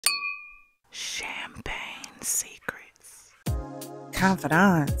Champagne secrets.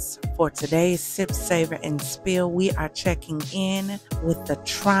 Confidants, for today's Sip, Savor, and Spill, we are checking in with the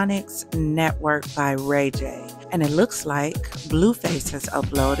Tronix Network by Ray J. And it looks like Blueface has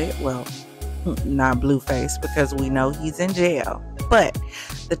uploaded, well, not Blueface because we know he's in jail, but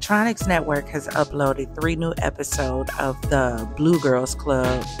the Tronix Network has uploaded 3 new episodes of the Blue Girls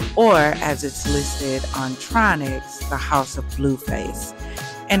Club, or as it's listed on Tronix, the House of Blueface.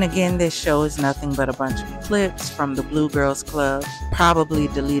 And again, this show is nothing but a bunch of clips from the Blue Girls Club, probably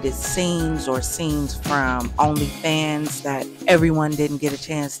deleted scenes or scenes from OnlyFans that everyone didn't get a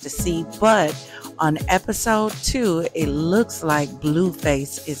chance to see. But on episode 2, it looks like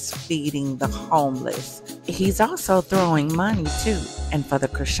Blueface is feeding the homeless. He's also throwing money too. And for the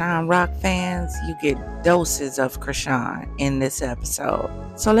Krishan Rock fans, you get doses of Krishan in this episode.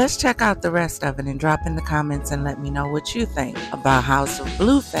 So let's check out the rest of it and drop in the comments and let me know what you think about House of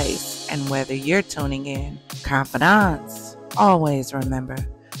Blueface and whether you're tuning in. Confidants, always remember,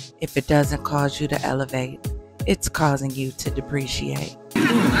 if it doesn't cause you to elevate, it's causing you to depreciate.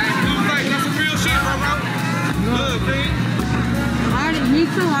 That's some real shit, bro. Good, man. Me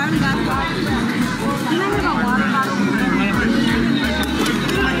too. I already got water. You know we got water bottles?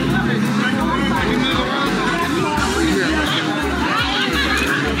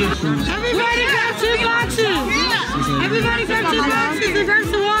 Everybody got 2 boxes. Everybody got 2 boxes and grab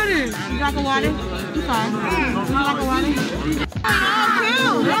some water. You got the water? You fine. You like the water?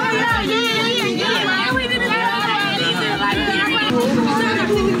 Oh, yeah. We didn't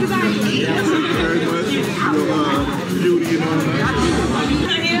Beauty and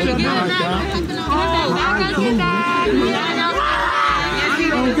all that.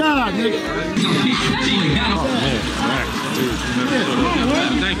 Oh God, nigga.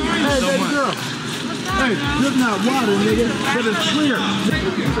 Thank you so much. Hey, this not water, nigga, but it's clear.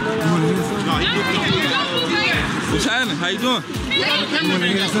 What's happening? How you doing?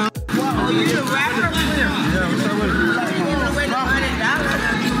 You a rapper? Yeah, what's up with it?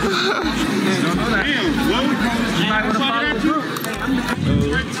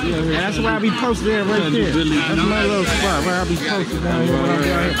 That's where I be posted at right there. That's my little spot where I be posted down here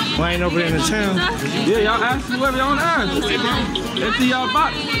when I ain't over there in the town. Yeah, y'all ask whoever y'all want to ask. Let's see y'all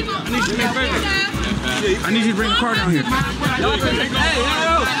box. I need you to make favor. I need you to bring the car down here. Hey, yo.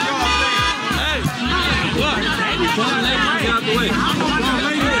 Hey, look. Get out the way. They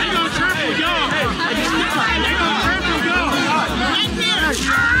gonna trample y'all. They gonna trample y'all.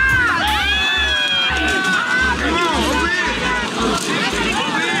 Come on, over here.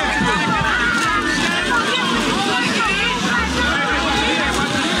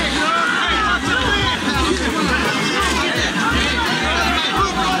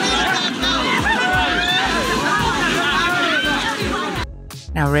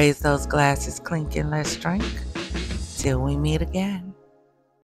 Now raise those glasses, clink, and let's drink till we meet again.